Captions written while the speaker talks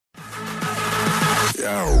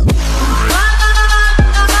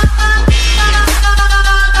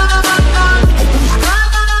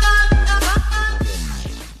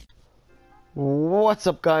What's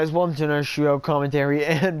up, guys? Welcome to another shootout commentary,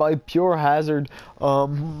 and by pure hazard,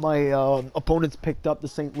 my opponents picked up the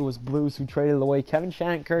St. Louis Blues, who traded away Kevin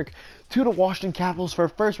Shattenkirk to the Washington Capitals for a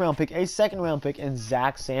first-round pick, a second-round pick, and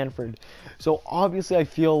Zach Sanford. So obviously, I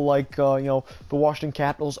feel like the Washington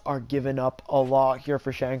Capitals are giving up a lot here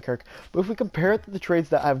for Shattenkirk. But if we compare it to the trades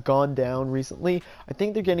that have gone down recently, I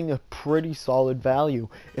think they're getting a pretty solid value.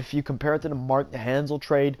 If you compare it to the Martin Hanzal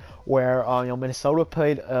trade, where Minnesota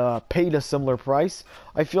paid a similar price,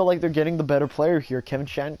 I feel like they're getting the better player here, Kevin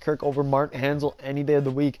Shattenkirk over Martin Hanzal any day of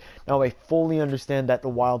the week. Now, I fully understand that the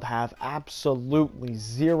Wild have absolutely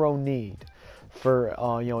zero need for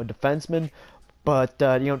a defenseman, but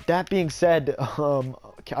that being said,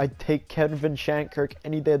 I take Kevin Shattenkirk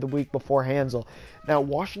any day of the week before Hanzal. Now,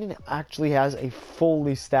 Washington actually has a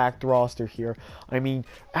fully stacked roster here. I mean,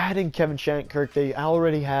 adding Kevin Shattenkirk, they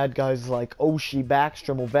already had guys like Oshie,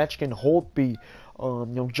 Backstrom, Ovechkin, Holtby,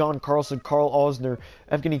 John Carlson, Carl Osner,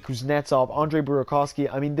 Evgeny Kuznetsov, Andre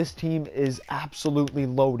Burakovsky. I mean, this team is absolutely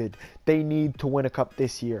loaded. They need to win a cup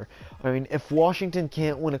this year. I mean, if Washington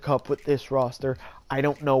can't win a cup with this roster, I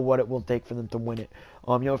don't know what it will take for them to win it.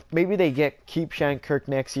 If maybe they keep Shattenkirk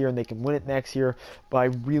next year and they can win it next year, but I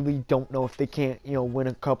really don't know if they can't, win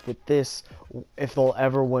a cup with this, if they'll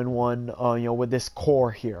ever win one, with this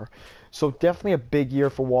core here. So definitely a big year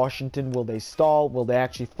for Washington. Will they stall? Will they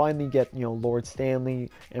actually finally get, Lord Stanley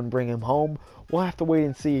and bring him home? We'll have to wait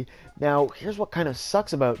and see. Now, here's what kind of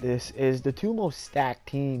sucks about this is the two most stacked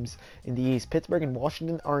teams in the East, Pittsburgh and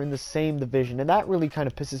Washington, are in the same division. And that really kind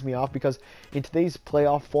of pisses me off because in today's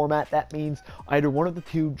playoff format, that means either one of the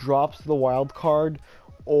two drops to the wild card,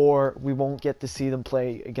 or we won't get to see them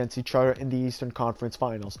play against each other in the Eastern Conference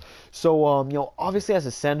Finals. So, obviously as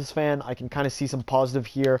a Sens fan, I can kind of see some positive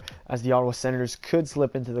here as the Ottawa Senators could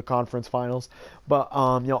slip into the Conference Finals. But,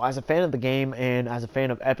 as a fan of the game and as a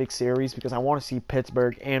fan of Epic Series, because I want to see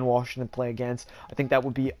Pittsburgh and Washington play against, I think that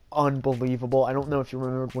would be unbelievable. I don't know if you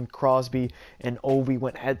remember when Crosby and Ovi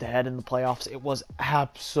went head-to-head in the playoffs. It was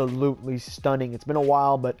absolutely stunning. It's been a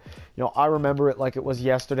while, but, I remember it like it was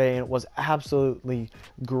yesterday, and it was absolutely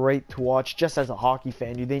great to watch. Just as a hockey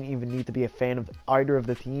fan, you didn't even need to be a fan of either of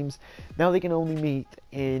the teams. Now they can only meet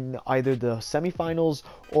in either the semifinals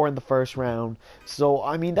or in the first round. So,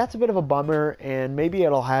 I mean, that's a bit of a bummer, and maybe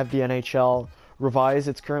it'll have the NHL revise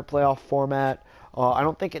its current playoff format. I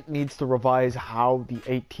don't think it needs to revise how the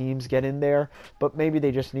 8 teams get in there, but maybe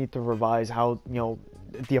they just need to revise how,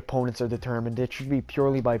 the opponents are determined. It should be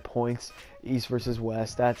purely by points, East versus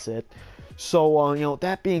West. That's it. So,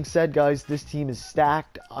 that being said, guys, this team is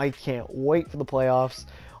stacked. I can't wait for the playoffs.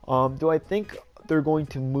 Do I think they're going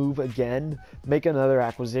to move again, make another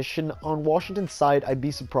acquisition? On Washington's side, I'd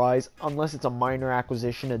be surprised unless it's a minor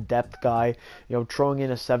acquisition, a depth guy, throwing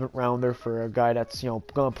in a 7th rounder for a guy that's, going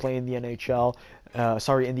to play in the NHL.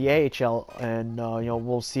 In the AHL, and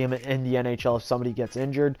we'll see him in the NHL if somebody gets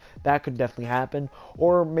injured. That could definitely happen.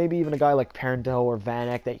 Or maybe even a guy like Parento or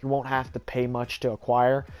Vanek that you won't have to pay much to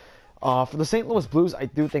acquire. For the St. Louis Blues, I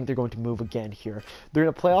do think they're going to move again here. They're in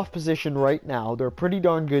a playoff position right now. They're a pretty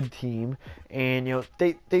darn good team, and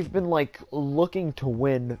they've been looking to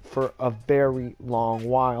win for a very long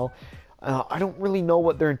while. I don't really know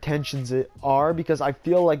what their intentions are because I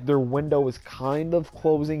feel like their window is kind of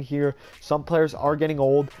closing here. Some players are getting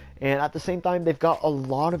old, and at the same time, they've got a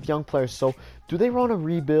lot of young players. So do they want to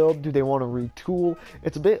rebuild? Do they want to retool?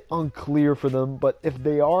 It's a bit unclear for them, but if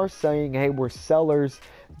they are saying, hey, we're sellers,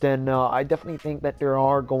 then I definitely think that they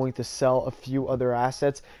are going to sell a few other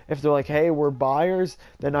assets. If they're like, hey, we're buyers,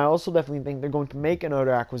 then I also definitely think they're going to make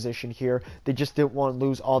another acquisition here. They just didn't want to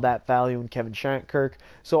lose all that value in Kevin Shattenkirk.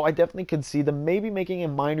 So I definitely could see them maybe making a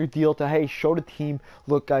minor deal to, hey, show the team,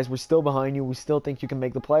 look, guys, we're still behind you. We still think you can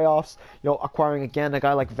make the playoffs. Acquiring, again, a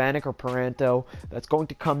guy like Vanek or Parento that's going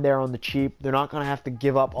to come there on the cheap. They're not going to have to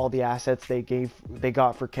give up all the assets they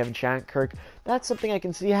got for Kevin Shattenkirk. That's something I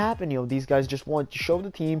can see happen. These guys just want to show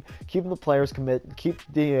the team, keeping the players committed,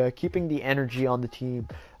 keeping the energy on the team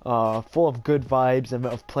full of good vibes and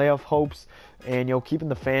of playoff hopes, and keeping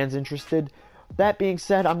the fans interested. That being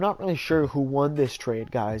said, I'm not really sure who won this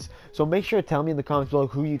trade, guys. So make sure to tell me in the comments below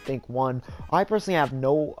who you think won. I personally have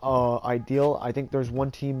no idea. I think there's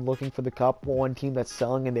one team looking for the cup, one team that's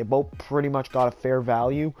selling, and they both pretty much got a fair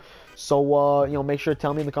value. So, make sure to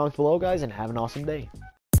tell me in the comments below, guys, and have an awesome day.